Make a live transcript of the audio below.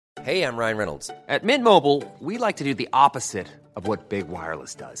Hey, I'm Ryan Reynolds. At Mint Mobile, we like to do the opposite of what Big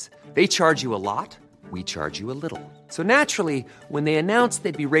Wireless does. They charge you a lot, we charge you a little. So naturally, when they announced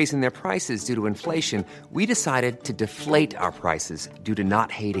they'd be raising their prices due to inflation, we decided to deflate our prices due to not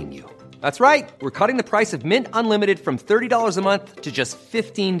hating you. That's right. We're cutting the price of Mint Unlimited from $30 a month to just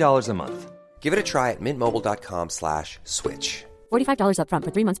 $15 a month. Give it a try at mintmobile.com/switch. $45 up front for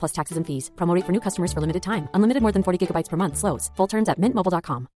 3 months plus taxes and fees. Promo rate for new customers for limited time. Unlimited more than 40 gigabytes per month. Slows full terms at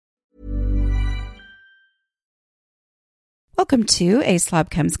mintmobile.com. Welcome to A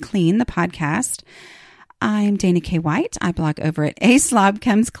Slob Comes Clean, the podcast. I'm Dana K. White. I blog over at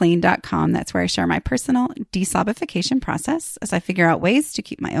aslobcomesclean.com. That's where I share my personal deslobification process as I figure out ways to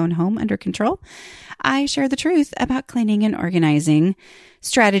keep my own home under control. I share the truth about cleaning and organizing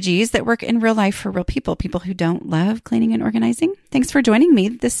strategies that work in real life for real people, people who don't love cleaning and organizing. Thanks for joining me.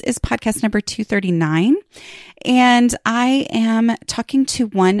 This is podcast number 239, and I am talking to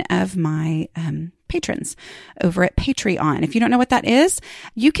one of my patrons over at Patreon. If you don't know what that is,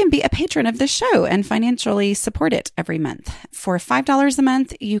 you can be a patron of the show and financially support it every month. For $5 a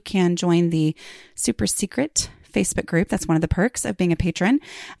month, you can join the super secret Facebook group. That's one of the perks of being a patron.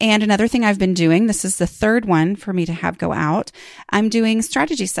 And another thing I've been doing, this is the third one for me to have go out. I'm doing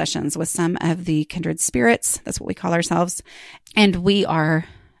strategy sessions with some of the kindred spirits. That's what we call ourselves. And we are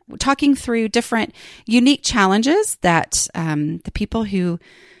talking through different unique challenges that the people who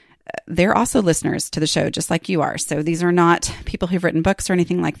they're also listeners to the show, just like you are. So these are not people who've written books or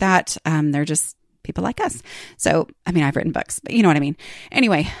anything like that. They're just people like us. So, I mean, I've written books, but you know what I mean.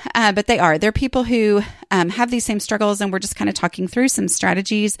 Anyway, but they're people who have these same struggles, and we're just kind of talking through some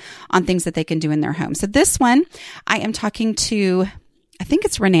strategies on things that they can do in their home. So this one, I am talking to, I think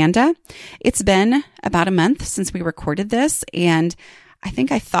it's Renanda. It's been about a month since we recorded this, and I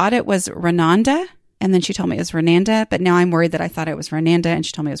think I thought it was Renanda. And then she told me it was Renanda, but now I'm worried that I thought it was Renanda and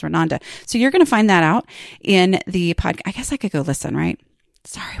she told me it was Renanda. So you're going to find that out in the podcast. I guess I could go listen, right?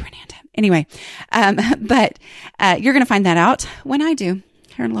 Sorry, Renanda. Anyway, but you're going to find that out when I do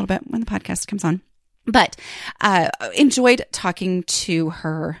here in a little bit when the podcast comes on. But enjoyed talking to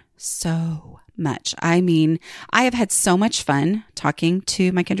her so much. I mean, I have had so much fun talking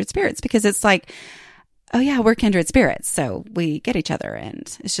to my kindred spirits because it's like, oh yeah, we're kindred spirits. So we get each other, and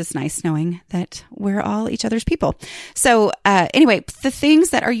it's just nice knowing that we're all each other's people. So anyway, the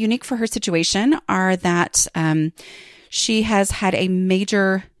things that are unique for her situation are that she has had a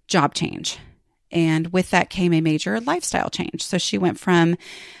major job change. And with that came a major lifestyle change. So she went from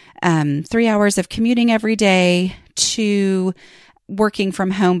 3 hours of commuting every day to working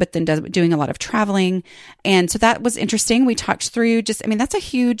from home, but then doing a lot of traveling. And so that was interesting. We talked through that's a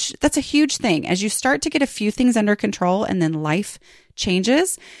huge thing. As you start to get a few things under control and then life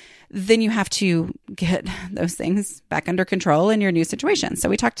changes, then you have to get those things back under control in your new situation. So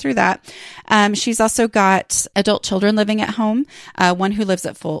we talked through that. She's also got adult children living at home, one who lives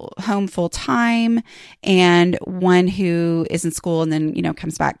at home full time, and one who is in school and then,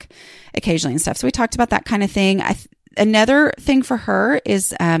 comes back occasionally and stuff. So we talked about that kind of thing. Another thing for her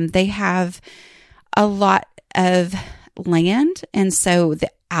is they have a lot of land. And so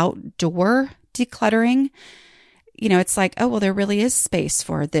the outdoor decluttering, it's like, oh, well, there really is space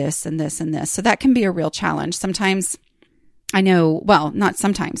for this and this and this. So that can be a real challenge. Sometimes not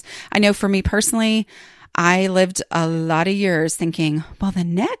sometimes. I know for me personally, I lived a lot of years thinking, well, the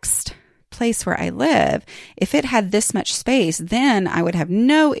next place where I live, if it had this much space, then I would have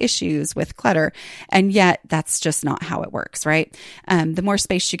no issues with clutter. And yet that's just not how it works, right? The more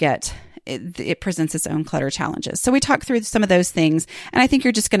space you get, it presents its own clutter challenges. So we talked through some of those things, and I think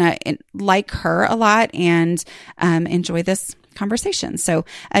you're just going to like her a lot and enjoy this conversation. So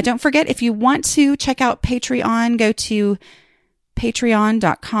don't forget, if you want to check out Patreon, go to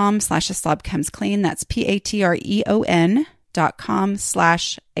patreon.com/aslobcomesclean. That's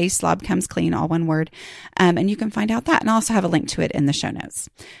patreon.com/aslobcomesclean, all one word. And you can find out that. And I'll also have a link to it in the show notes.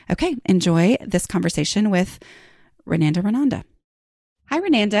 Okay. Enjoy this conversation with Renanda. Hi,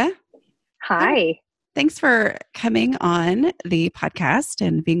 Renanda. Hi. Thanks for coming on the podcast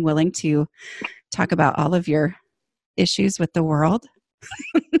and being willing to talk about all of your issues with the world.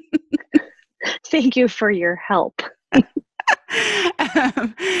 Thank you for your help.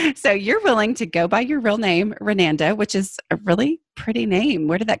 So you're willing to go by your real name, Renanda, which is a really pretty name.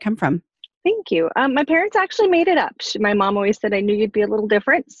 Where did that come from? Thank you. My parents actually made it up. My mom always said, I knew you'd be a little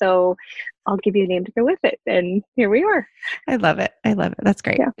different, so I'll give you a name to go with it. And here we are. I love it. That's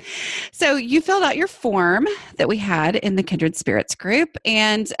great. Yeah. So you filled out your form that we had in the Kindred Spirits group.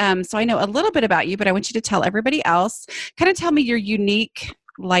 And so I know a little bit about you, but I want you to tell everybody else, kind of tell me your unique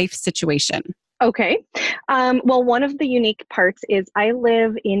life situation. Okay. Well, one of the unique parts is I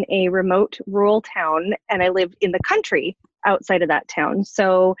live in a remote rural town and I live in the country outside of that town.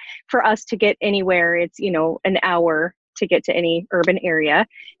 So for us to get anywhere, it's, an hour to get to any urban area.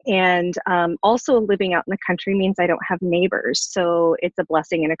 And also living out in the country means I don't have neighbors. So it's a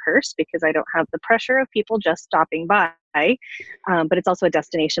blessing and a curse because I don't have the pressure of people just stopping by. But it's also a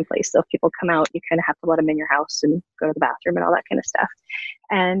destination place. So if people come out, you kind of have to let them in your house and go to the bathroom and all that kind of stuff.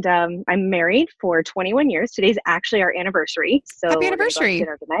 And I'm married for 21 years. Today's actually our anniversary. So Happy we're anniversary.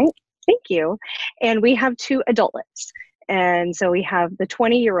 gonna go to dinner tonight. Thank you. And we have 2 adultlets. And so we have the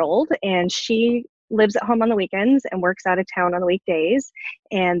 20-year-old, and she lives at home on the weekends and works out of town on the weekdays.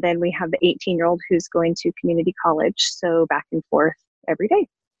 And then we have the 18-year-old who's going to community college. So back and forth every day.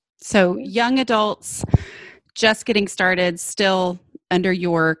 So young adults just getting started, still under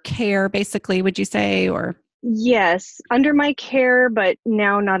your care, basically, would you say? Or yes, under my care, but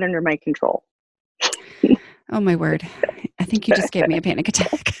now not under my control. oh my word. I think you just gave me a panic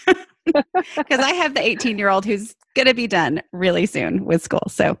attack because I have the 18-year-old who's going to be done really soon with school.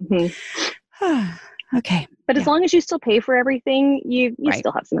 So, okay. But as long as you still pay for everything, you Right.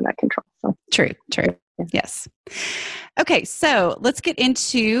 still have some of that control. So True. Yes. Okay. So let's get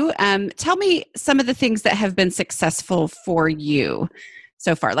into, tell me some of the things that have been successful for you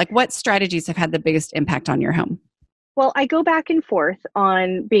so far. Like what strategies have had the biggest impact on your home? well, I go back and forth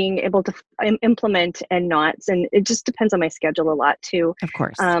on being able to implement and not, and it just depends on my schedule a lot too. Of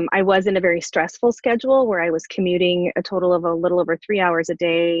course. I was in a very stressful schedule where I was commuting a total of a little over 3 hours a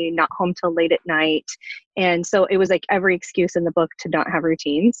day, not home till late at night. And so it was like every excuse in the book to not have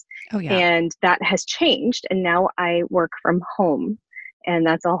routines. Oh yeah. And that has changed. And now I work from home. And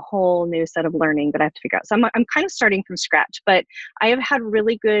that's a whole new set of learning that I have to figure out. So I'm kind of starting from scratch, but I have had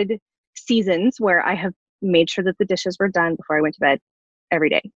really good seasons where I have made sure that the dishes were done before I went to bed every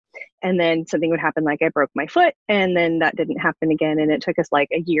day. And then something would happen, like I broke my foot, and then that didn't happen again. And it took us like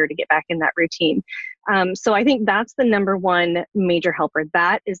a year to get back in that routine. So I think that's the number one major helper.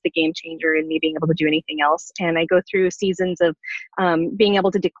 That is the game changer in me being able to do anything else. And I go through seasons of being able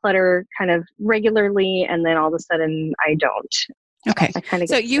to declutter kind of regularly, and then all of a sudden I don't. Okay.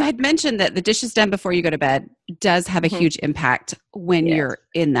 So you stuck. had mentioned that the dishes done before you go to bed does have a huge impact when you're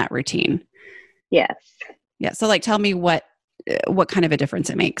in that routine. Yes. Yeah. So like, tell me what kind of a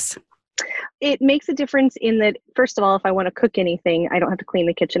difference it makes. It makes a difference in that, first of all, if I want to cook anything, I don't have to clean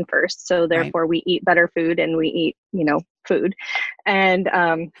the kitchen first. So therefore we eat better food and we eat, food. And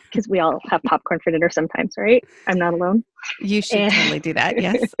because we all have popcorn for dinner sometimes, right? I'm not alone. You should totally do that.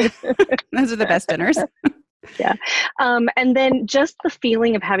 Yes. Those are the best dinners. Yeah. And then just the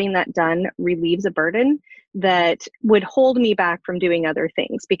feeling of having that done relieves a burden that would hold me back from doing other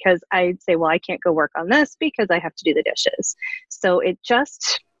things, because I'd say, well, I can't go work on this because I have to do the dishes. So it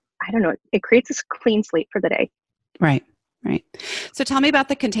just, I don't know, it creates this clean slate for the day. Right. So tell me about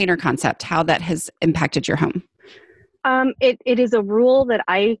the container concept, how that has impacted your home. It is a rule that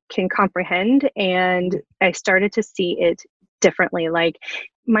I can comprehend, and I started to see it differently. Like,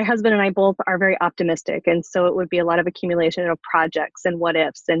 my husband and I both are very optimistic. And so it would be a lot of accumulation of projects and what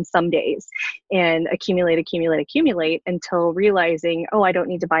ifs and some days, and accumulate until realizing, oh, I don't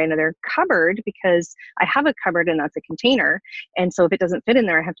need to buy another cupboard because I have a cupboard and that's a container. And so if it doesn't fit in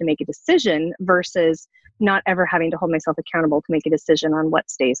there, I have to make a decision, versus not ever having to hold myself accountable to make a decision on what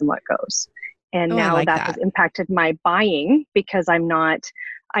stays and what goes. And now that has impacted my buying, because I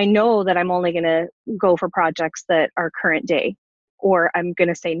know that I'm only going to go for projects that are current day, or I'm going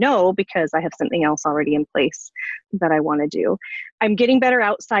to say no because I have something else already in place that I want to do. I'm getting better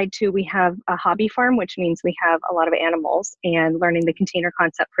outside too. We have a hobby farm, which means we have a lot of animals, and learning the container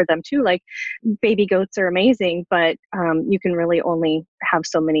concept for them too. Like, baby goats are amazing, but you can really only have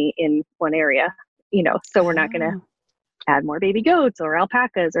so many in one area, so we're not going to add more baby goats or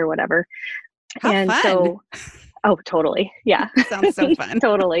alpacas or whatever. How fun. Oh, totally. Yeah. Sounds so fun.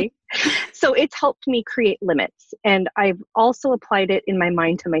 Totally. So it's helped me create limits. And I've also applied it in my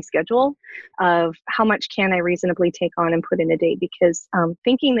mind to my schedule of how much can I reasonably take on and put in a day, because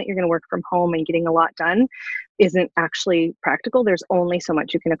thinking that you're going to work from home and getting a lot done isn't actually practical. There's only so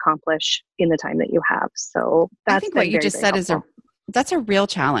much you can accomplish in the time that you have. So that's, I think what you just said helpful. That's a real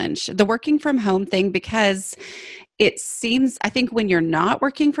challenge, the working from home thing, because it seems, I think when you're not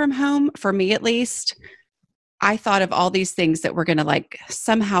working from home, for me at least, I thought of all these things that were going to like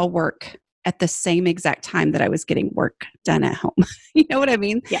somehow work at the same exact time that I was getting work done at home. You know what I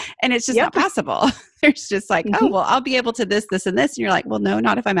mean? Yeah. And it's just not possible. There's just like, oh, well, I'll be able to this, and this. And you're like, well, no,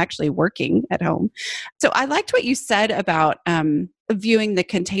 not if I'm actually working at home. So I liked what you said about viewing the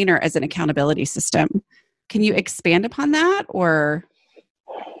container as an accountability system. Can you expand upon that, or?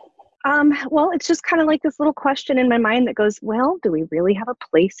 Well, it's just kind of like this little question in my mind that goes, well, do we really have a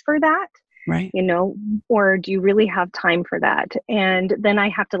place for that? Right. You know, or do you really have time for that? And then I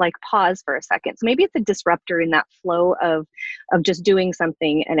have to like pause for a second. So maybe it's a disruptor in that flow of just doing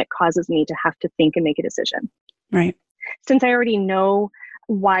something, and it causes me to have to think and make a decision. Right. Since I already know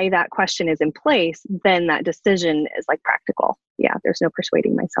why that question is in place, then that decision is like practical. Yeah, there's no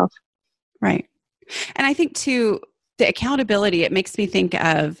persuading myself. Right. And I think too, the accountability, it makes me think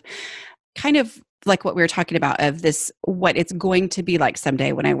of kind of like what we were talking about of this, what it's going to be like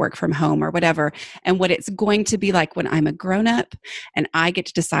someday when I work from home or whatever, and what it's going to be like when I'm a grown up and I get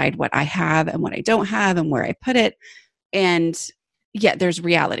to decide what I have and what I don't have and where I put it. And yet there's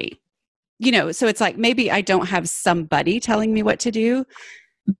reality, so it's like, maybe I don't have somebody telling me what to do,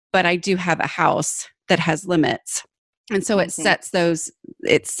 but I do have a house that has limits. And so it sets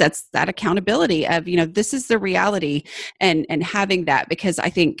that accountability of, this is the reality, and having that, because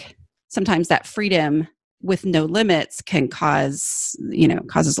I think sometimes that freedom with no limits can causes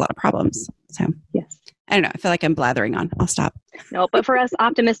a lot of problems. So yes, I don't know. I feel like I'm blathering on. I'll stop. No, but for us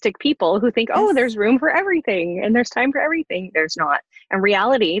optimistic people who think, oh, Yes. there's room for everything and there's time for everything, there's not. And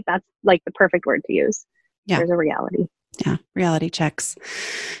reality, that's like the perfect word to use. Yeah. There's a reality. Yeah. Reality checks.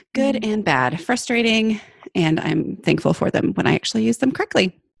 Good and bad. Frustrating. And I'm thankful for them when I actually use them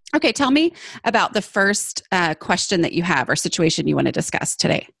correctly. Okay. Tell me about the first question that you have or situation you want to discuss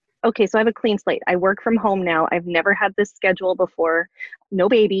today. Okay, so I have a clean slate. I work from home now. I've never had this schedule before. No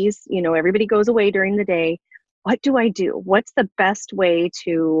babies, everybody goes away during the day. What do I do? What's the best way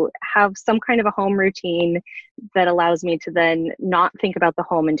to have some kind of a home routine that allows me to then not think about the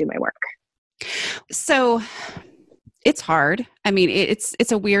home and do my work? So it's hard. I mean,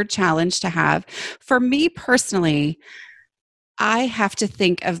 it's a weird challenge to have. For me personally, I have to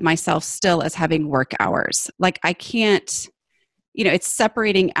think of myself still as having work hours. Like I can't, it's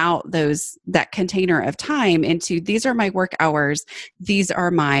separating out that container of time into, these are my work hours, these are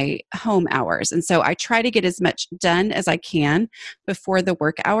my home hours. And so I try to get as much done as I can before the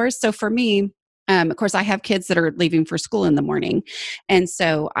work hours. So for me, of course, I have kids that are leaving for school in the morning. And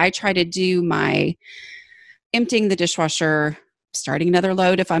so I try to do my emptying the dishwasher, starting another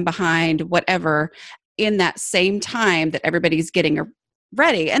load if I'm behind, whatever, in that same time that everybody's getting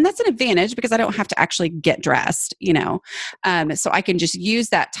ready. And that's an advantage because I don't have to actually get dressed, so I can just use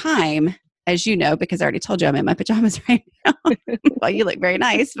that time, as you know, because I already told you I'm in my pajamas right now. Well, you look very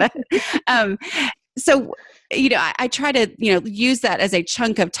nice, but so I try to use that as a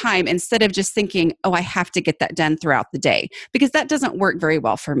chunk of time instead of just thinking, oh, I have to get that done throughout the day, because that doesn't work very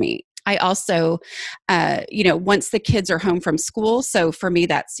well for me. I also, once the kids are home from school, so for me,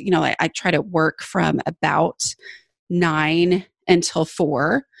 that's, I try to work from about 9 until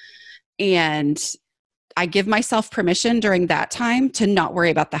 4. And I give myself permission during that time to not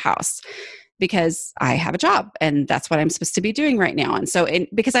worry about the house because I have a job and that's what I'm supposed to be doing right now. And so,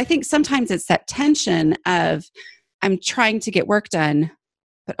 because I think sometimes it's that tension of I'm trying to get work done,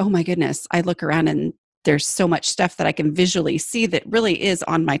 but oh my goodness, I look around and there's so much stuff that I can visually see that really is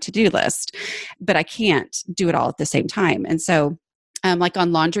on my to-do list, but I can't do it all at the same time. And so like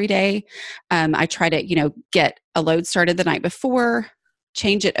on laundry day, I try to, get a load started the night before,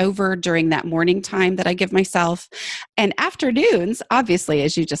 change it over during that morning time that I give myself. And afternoons, obviously,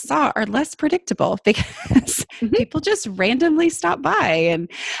 as you just saw, are less predictable because people just randomly stop by.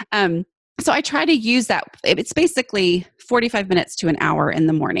 And so I try to use that. It's basically 45 minutes to an hour in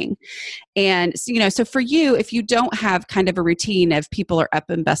the morning. And, so for you, if you don't have kind of a routine of people are up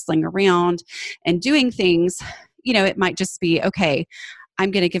and bustling around and doing things, it might just be, okay, I'm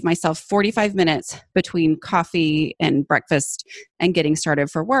going to give myself 45 minutes between coffee and breakfast and getting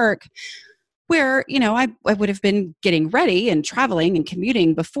started for work, where, I would have been getting ready and traveling and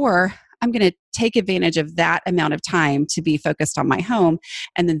commuting before. I'm going to take advantage of that amount of time to be focused on my home.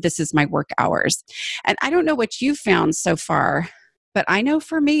 And then this is my work hours. And I don't know what you've found so far, but I know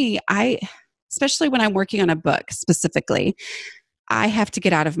for me, especially when I'm working on a book specifically, I have to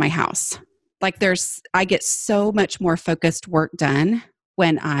get out of my house. Like I get so much more focused work done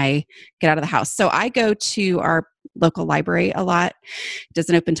when I get out of the house. So I go to our local library a lot. It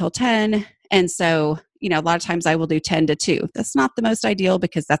doesn't open till 10. And so, a lot of times I will do 10 to 2. That's not the most ideal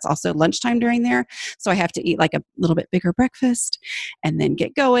because that's also lunchtime during there. So I have to eat like a little bit bigger breakfast and then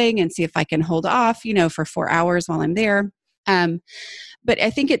get going and see if I can hold off, for 4 hours while I'm there. But I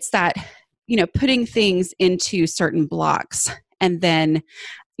think it's that, putting things into certain blocks and then,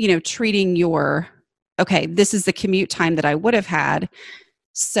 treating okay, this is the commute time that I would have had.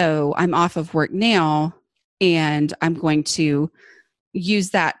 So I'm off of work now and I'm going to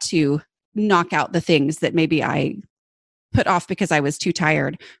use that to knock out the things that maybe I put off because I was too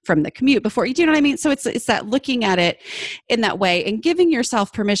tired from the commute before. Do you know what I mean? So it's that looking at it in that way and giving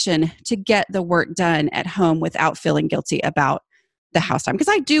yourself permission to get the work done at home without feeling guilty about the house time. Because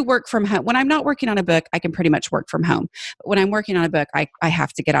I do work from home. When I'm not working on a book, I can pretty much work from home. But when I'm working on a book, I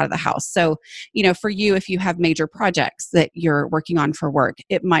have to get out of the house. So, for you, if you have major projects that you're working on for work,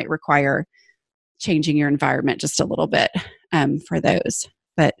 it might require changing your environment just a little bit for those.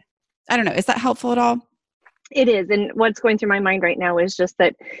 But I don't know. Is that helpful at all? It is. And what's going through my mind right now is just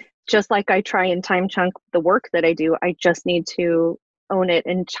that, just like I try and time chunk the work that I do, I just need to own it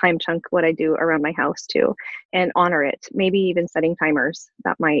and time chunk what I do around my house too, and honor it. Maybe even setting timers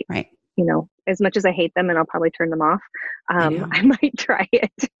that might, right. As much as I hate them and I'll probably turn them off, I might try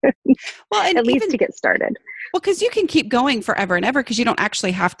it. Well, and at least to get started. Well, because you can keep going forever and ever because you don't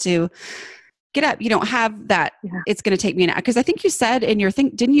actually have to get up. You don't have that. Yeah. It's going to take me an hour. Because I think you said in your thing,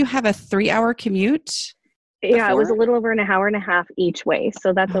 didn't you have a 3-hour commute? Yeah, it was a little over an hour and a half each way.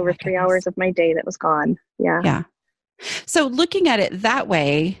 So that's over 3 hours of my day that was gone. Yeah. Yeah. So looking at it that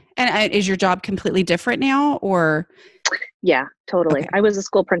way, and is your job completely different now or? Yeah, totally. Okay. I was a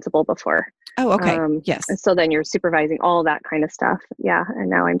school principal before. Oh, okay. Yes. And so then you're supervising all that kind of stuff. Yeah. And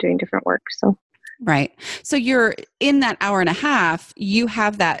now I'm doing different work. So. Right. So you're in that hour and a half, you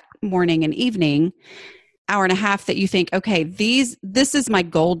have that morning and evening hour and a half that you think, okay, this is my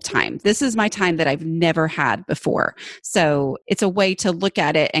gold time. This is my time that I've never had before. So it's a way to look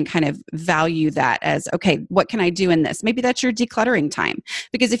at it and kind of value that as, okay, what can I do in this? Maybe that's your decluttering time.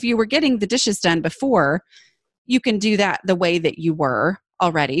 Because if you were getting the dishes done before, you can do that the way that you were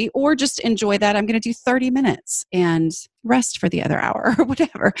already, or just enjoy that. I'm going to do 30 minutes and rest for the other hour or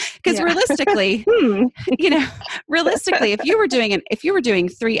whatever. Because realistically, realistically, if you were doing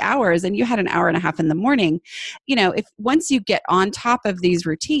 3 hours and you had an hour and a half in the morning, if once you get on top of these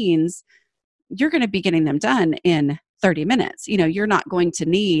routines, you're going to be getting them done in 30 minutes. You're not going to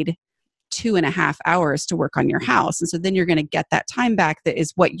need 2.5 hours to work on your house. And so then you're going to get that time back that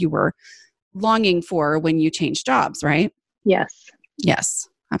is what you were longing for when you changed jobs, right? Yes,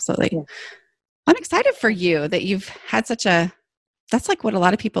 absolutely. Yeah. I'm excited for you that you've had that's like what a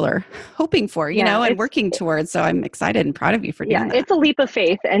lot of people are hoping for, and working towards. So I'm excited and proud of you for doing that. Yeah, it's a leap of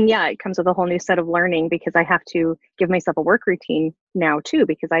faith. And it comes with a whole new set of learning because I have to give myself a work routine now too,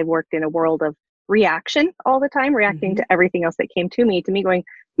 because I've worked in a world of reaction all the time, reacting to everything else that came to me going,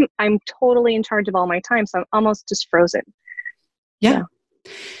 I'm totally in charge of all my time. So I'm almost just frozen. Yeah.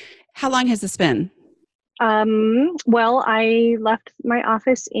 How long has this been? Well, I left my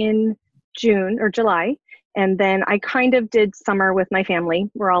office in June or July, and then I kind of did summer with my family.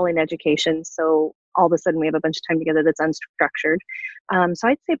 We're all in education. So all of a sudden we have a bunch of time together that's unstructured. So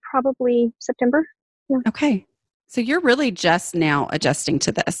I'd say probably September. Yeah. Okay. So you're really just now adjusting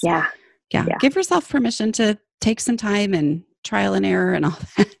to this. Yeah. Give yourself permission to take some time and trial and error and all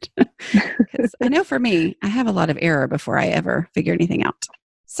that. Because I know for me, I have a lot of error before I ever figure anything out.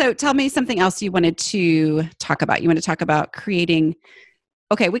 So tell me something else you wanted to talk about. You want to talk about creating.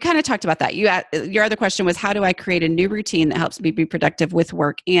 Okay, we kind of talked about that. Your other question was, how do I create a new routine that helps me be productive with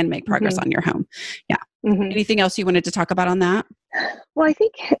work and make progress on your home? Yeah. Anything else you wanted to talk about on that? Well, I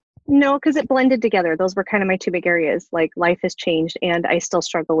think no, because it blended together. Those were kind of my two big areas. Like life has changed and I still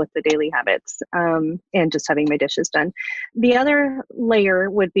struggle with the daily habits and just having my dishes done. The other layer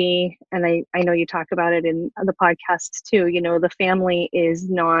would be, and I know you talk about it in the podcasts too, the family is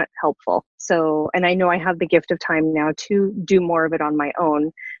not helpful. So, and I know I have the gift of time now to do more of it on my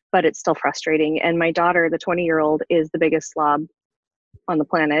own, but it's still frustrating. And my daughter, the 20-year-old, is the biggest slob on the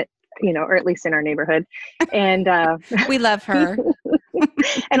planet, or at least in our neighborhood. And we love her.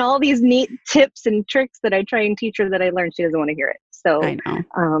 And all these neat tips and tricks that I try and teach her that I learned, she doesn't want to hear it. So I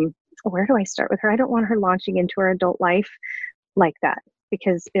know. Where do I start with her? I don't want her launching into her adult life like that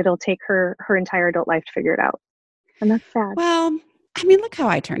because it'll take her entire adult life to figure it out. And that's sad. Well, I mean, look how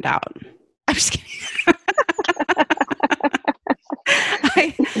I turned out. I'm just kidding.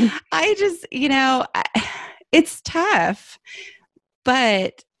 I just, it's tough,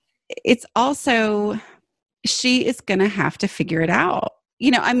 but it's also, she is going to have to figure it out.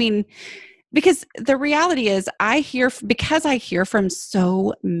 Because the reality is because I hear from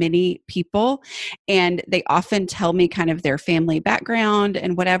so many people and they often tell me kind of their family background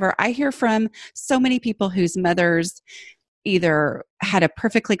and whatever. I hear from so many people whose mothers either had a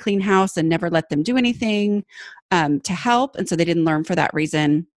perfectly clean house and never let them do anything to help. And so they didn't learn for that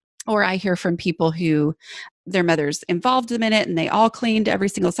reason. Or I hear from people who their mothers involved them in it and they all cleaned every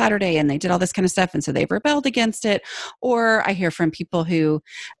single Saturday and they did all this kind of stuff. And so they've rebelled against it. Or I hear from people who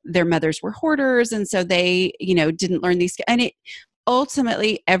their mothers were hoarders. And so they, didn't learn these. And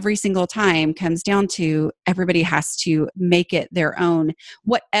ultimately, every single time comes down to everybody has to make it their own,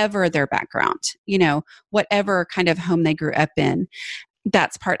 whatever their background, whatever kind of home they grew up in.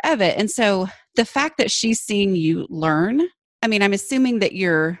 That's part of it. And so the fact that she's seeing you learn, I mean, I'm assuming that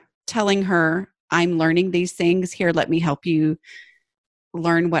you're telling her, I'm learning these things here. Let me help you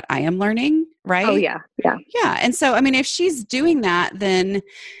learn what I am learning. Right. Oh, yeah. Yeah. Yeah. And so, I mean, if she's doing that, then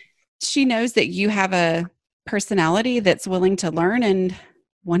she knows that you have a personality that's willing to learn. And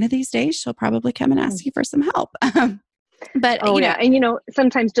one of these days she'll probably come and ask you for some help. But, yeah. And,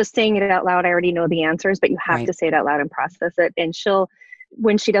 sometimes just saying it out loud, I already know the answers, but you have to say it out loud and process it. And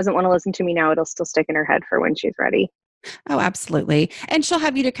when she doesn't want to listen to me now, it'll still stick in her head for when she's ready. Oh, absolutely. And she'll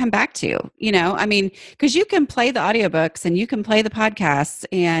have you to come back to, I mean, because you can play the audiobooks and you can play the podcasts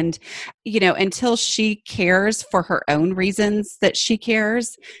and, until she cares for her own reasons that she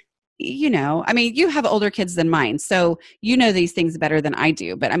cares, I mean, you have older kids than mine, so these things better than I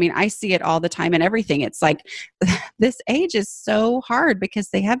do. But I mean, I see it all the time and everything. It's like this age is so hard because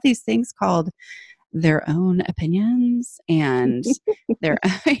they have these things called their own opinions and their,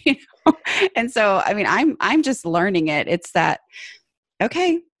 and so, I mean, I'm just learning it. It's that,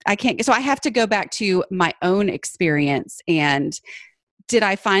 okay, so I have to go back to my own experience. And did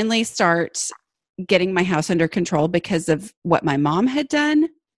I finally start getting my house under control because of what my mom had done?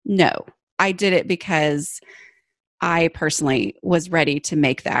 No, I did it because I personally was ready to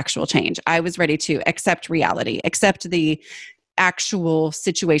make the actual change. I was ready to accept reality, accept the actual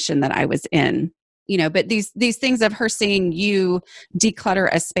situation that I was in. But these things of her seeing you declutter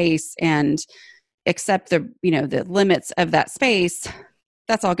a space and accept the limits of that space,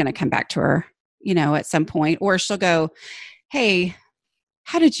 that's all going to come back to her, at some point. Or she'll go, hey,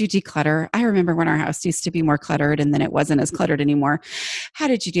 how did you declutter? I remember when our house used to be more cluttered and then it wasn't as cluttered anymore. How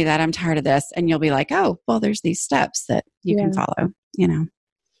did you do that? I'm tired of this. And you'll be like, oh, well, there's these steps that you can follow,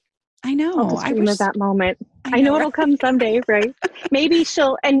 I know. I'll just dream of that moment. I know right? It'll come someday, right? Maybe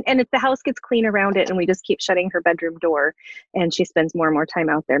she'll, and if the house gets clean around it and we just keep shutting her bedroom door and she spends more and more time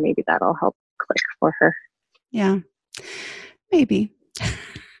out there, maybe that'll help click for her. Yeah, maybe.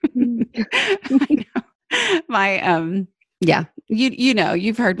 I know. Yeah,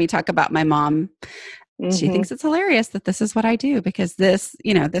 you've heard me talk about my mom. Mm-hmm. She thinks it's hilarious that this is what I do because this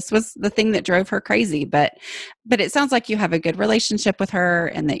was the thing that drove her crazy. But it sounds like you have a good relationship with her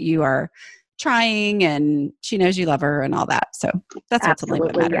and that you are trying and she knows you love her and all that. So that's ultimately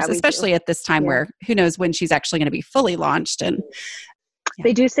what matters, especially at this time where who knows when she's actually going to be fully launched. And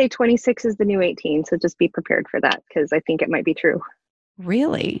they do say 26 is the new 18. So just be prepared for that because I think it might be true.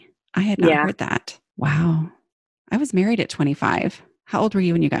 Really? I had not heard that. Wow. I was married at 25. How old were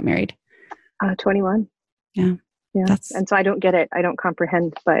you when you got married? 21. Yeah. And so I don't get it. I don't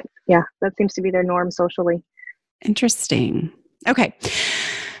comprehend, but yeah, that seems to be their norm socially. Interesting. Okay.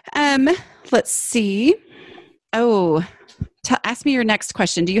 Let's see. Oh, ask me your next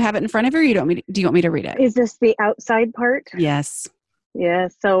question. Do you have it in front of you or do you want me to read it? Is this the outside part? Yes. Yeah.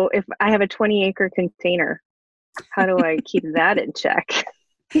 So if I have a 20-acre container, how do I keep that in check?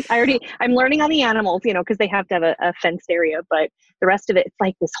 I'm learning on the animals, because they have to have a fenced area, but the rest of it, it's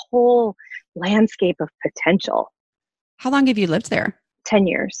like this whole landscape of potential. How long have you lived there? 10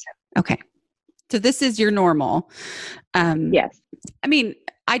 years. Okay. So this is your normal. Yes. I mean,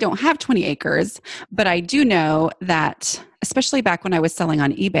 I don't have 20 acres, but I do know that, especially back when I was selling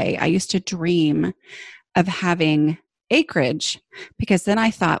on eBay, I used to dream of having acreage because then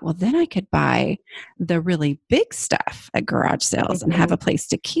I thought, well, then I could buy the really big stuff at garage sales and have a place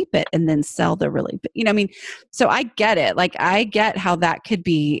to keep it and then sell the really big, so I get it. Like I get how that could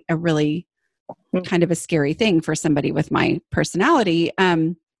be a really kind of a scary thing for somebody with my personality.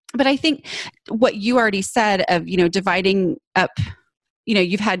 But I think what you already said of, dividing up,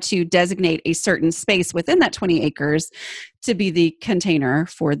 you've had to designate a certain space within that 20 acres to be the container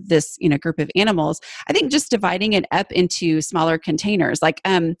for this, group of animals. I think just dividing it up into smaller containers, like,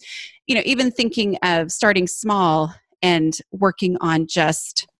 even thinking of starting small and working on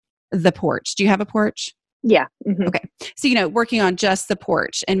just the porch. Do you have a porch? Yeah. Mm-hmm. Okay. So, working on just the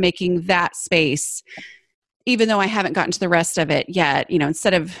porch and making that space, even though I haven't gotten to the rest of it yet,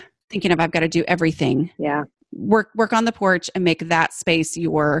 instead of thinking of I've got to do everything. Yeah. Work on the porch and make that space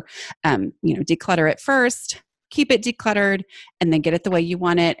your, declutter it first, keep it decluttered, and then get it the way you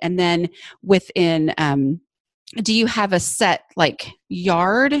want it. And then within, do you have a set like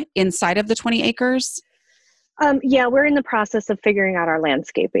yard inside of the 20 acres? Yeah, we're in the process of figuring out our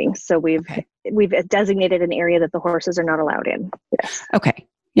landscaping. So we've designated an area that the horses are not allowed in. Yes. Okay.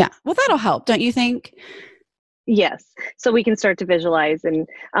 Yeah. Well, that'll help, don't you think? Yes. So we can start to visualize, and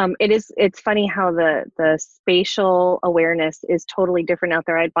it's funny how the spatial awareness is totally different out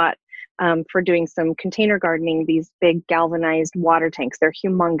there. I bought for doing some container gardening, these big galvanized water tanks. They're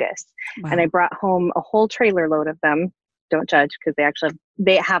humongous. Wow. And I brought home a whole trailer load of them. Don't judge, because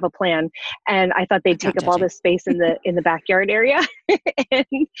they have a plan. And I thought they'd take up all this space in the backyard area.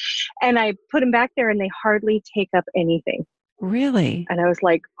 and I put them back there, and they hardly take up anything. Really? And I was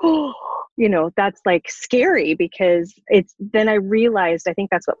like, oh, that's like scary, because then I realized, I think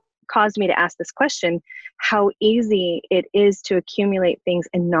that's what caused me to ask this question, how easy it is to accumulate things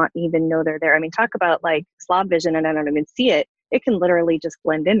and not even know they're there. I mean, talk about like slob vision and I don't even see it. It can literally just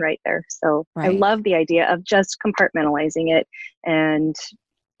blend in right there. So I love the idea of just compartmentalizing it and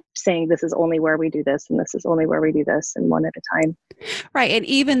saying, this is only where we do this, and this is only where we do this, and one at a time. Right. And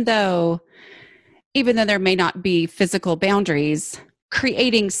even though there may not be physical boundaries,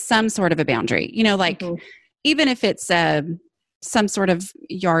 creating some sort of a boundary, like even if it's some sort of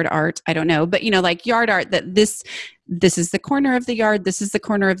yard art, I don't know, but like yard art, that this is the corner of the yard, this is the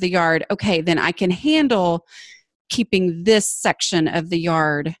corner of the yard. Okay, then I can handle keeping this section of the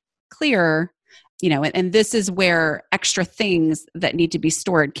yard clear, and this is where extra things that need to be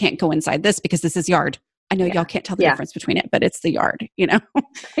stored can't go inside this, because this is yard. I know y'all can't tell the difference between it, but it's the yard, I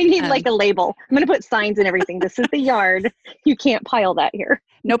need like a label. I'm going to put signs and everything. This is the yard. You can't pile that here.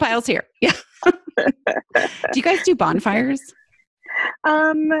 No piles here. Yeah. Do you guys do bonfires?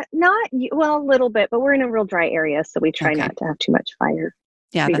 Not, well, a little bit, but we're in a real dry area, so we try not to have too much fire.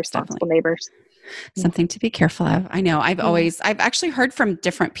 Yeah, be that's responsible definitely neighbors. Something to be careful of. I know. I've actually heard from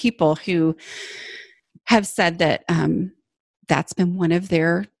different people who have said that that's been one of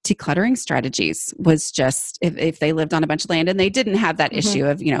their decluttering strategies, was just if they lived on a bunch of land and they didn't have that issue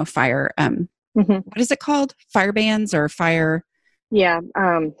of, fire. What is it called? Fire bans or fire? Yeah.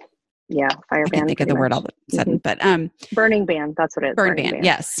 Fire ban. I can't think of the word all of a sudden, but burning ban. That's what it is. Burning ban.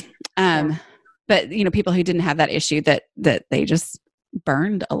 Yes. But people who didn't have that issue, that they just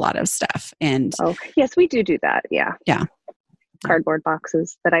burned a lot of stuff. And yes, we do that. Yeah. Yeah. Cardboard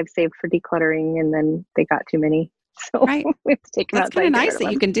boxes that I've saved for decluttering, and then they got too many. So we have to take them out. That's kind of nice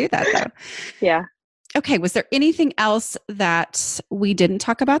that you can do that, though. Yeah. Okay. Was there anything else that we didn't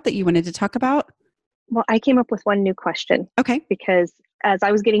talk about that you wanted to talk about? Well, I came up with one new question. Okay. Because as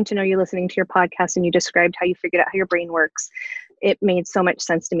I was getting to know you, listening to your podcast, and you described how you figured out how your brain works, it made so much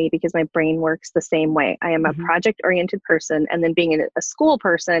sense to me, because my brain works the same way. I am a project-oriented person, and then being a school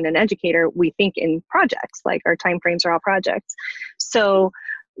person, an educator, we think in projects, like our time frames are all projects. So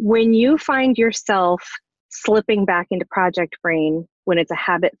when you find yourself slipping back into project brain when it's a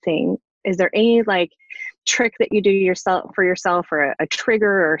habit thing, is there any like trick that you do for yourself, or a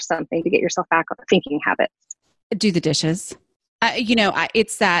trigger or something to get yourself back on thinking habits? Do the dishes.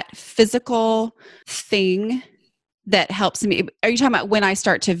 It's that physical thing that helps me. Are you talking about when I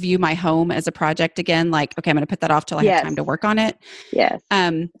start to view my home as a project again? Like, okay, I'm going to put that off till I have time to work on it. Yes.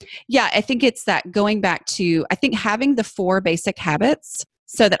 I think it's that going back to, I think having the 4 basic habits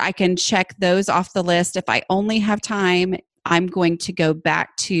so that I can check those off the list. If I only have time, I'm going to go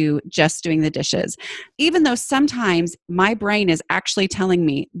back to just doing the dishes. Even though sometimes my brain is actually telling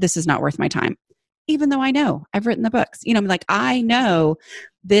me this is not worth my time. Even though I know I've written the books, I'm like, I know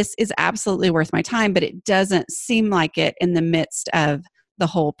this is absolutely worth my time, but it doesn't seem like it in the midst of the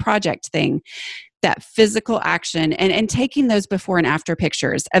whole project thing. That physical action and taking those before and after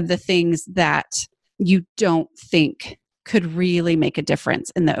pictures of the things that you don't think could really make a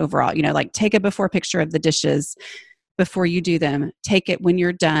difference in the overall, like take a before picture of the dishes before you do them, take it when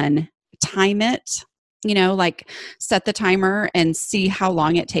you're done, time it, like set the timer and see how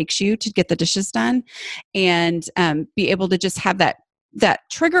long it takes you to get the dishes done, and be able to just have that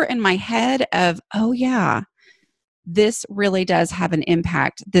trigger in my head of, oh yeah, this really does have an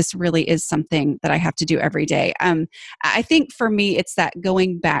impact. This really is something that I have to do every day. I think for me, it's that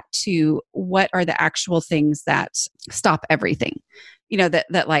going back to what are the actual things that stop everything,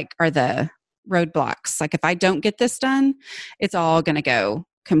 that like are the roadblocks. Like if I don't get this done, it's all going to go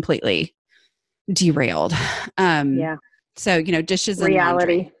completely derailed. So, dishes and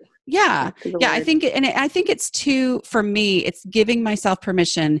reality. Laundry. Yeah. I think it's for me, it's giving myself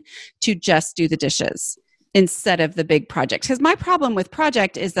permission to just do the dishes instead of the big project. Because my problem with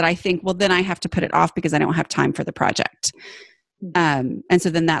project is that I think, well, then I have to put it off because I don't have time for the project. And so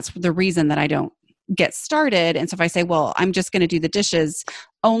then that's the reason that I don't get started. And so if I say, well, I'm just going to do the dishes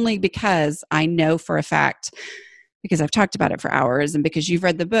only because I know for a fact, because I've talked about it for hours and because you've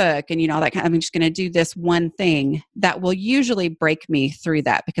read the book and all that I'm just going to do this one thing, that will usually break me through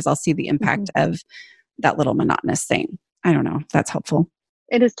that, because I'll see the impact of that little monotonous thing. I don't know if that's helpful.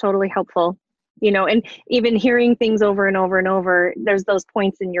 It is totally helpful. And even hearing things over and over and over, there's those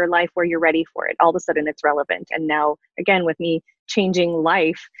points in your life where you're ready for it. All of a sudden it's relevant. And now again, with me changing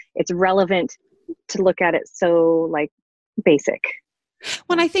life, it's relevant to look at it so like basic.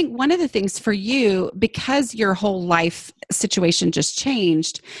 Well, I think one of the things for you, because your whole life situation just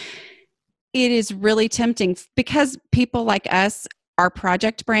changed, it is really tempting because people like us are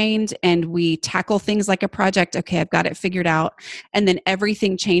project brained and we tackle things like a project. Okay, I've got it figured out. And then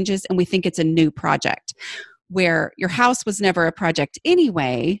everything changes and we think it's a new project, where your house was never a project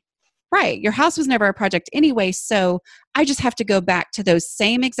anyway. Right. Your house was never a project anyway. So I just have to go back to those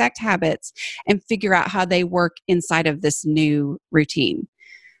same exact habits and figure out how they work inside of this new routine.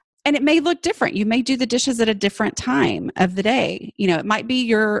 And it may look different. You may do the dishes at a different time of the day. It might be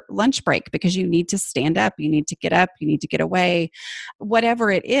your lunch break because you need to stand up, you need to get up, you need to get away.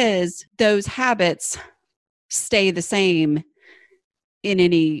 Whatever it is, those habits stay the same in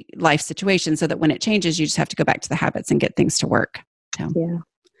any life situation, so that when it changes, you just have to go back to the habits and get things to work. So, yeah.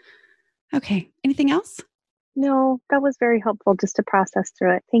 Okay. Anything else? No, that was very helpful just to process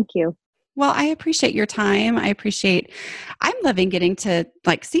through it. Thank you. Well, I appreciate your time. I'm loving getting to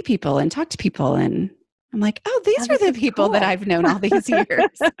like see people and talk to people. And I'm like, oh, these are the people that I've known all these years.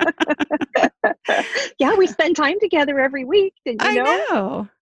 Yeah, we spend time together every week. I know.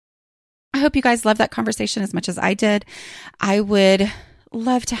 I hope you guys love that conversation as much as I did. I would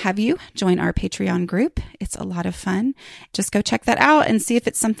love to have you join our Patreon group. It's a lot of fun. Just go check that out and see if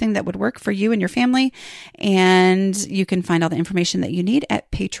it's something that would work for you and your family. And you can find all the information that you need at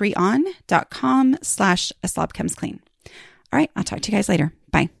patreon.com/aslobcomesclean. All right. I'll talk to you guys later.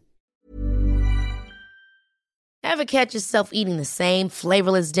 Bye. Ever catch yourself eating the same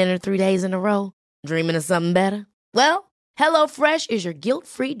flavorless dinner 3 days in a row? Dreaming of something better? Well, HelloFresh is your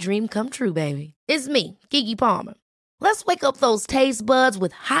guilt-free dream come true, baby. It's me, Keke Palmer. Let's wake up those taste buds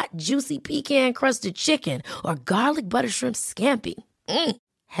with hot, juicy pecan-crusted chicken or garlic butter shrimp scampi.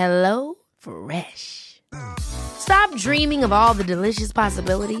 Hello Fresh. Stop dreaming of all the delicious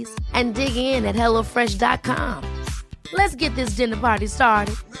possibilities and dig in at HelloFresh.com. Let's get this dinner party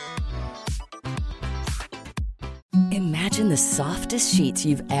started. Imagine the softest sheets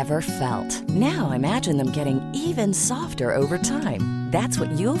you've ever felt. Now imagine them getting even softer over time. That's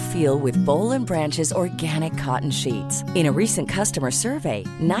what you'll feel with Boll & Branch's organic cotton sheets. In a recent customer survey,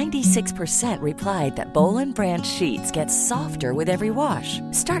 96% replied that Boll & Branch sheets get softer with every wash.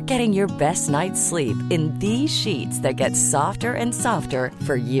 Start getting your best night's sleep in these sheets that get softer and softer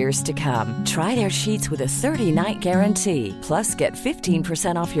for years to come. Try their sheets with a 30-night guarantee. Plus, get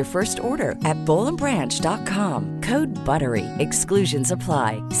 15% off your first order at bollandbranch.com. Code BUTTERY. Exclusions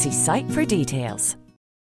apply. See site for details.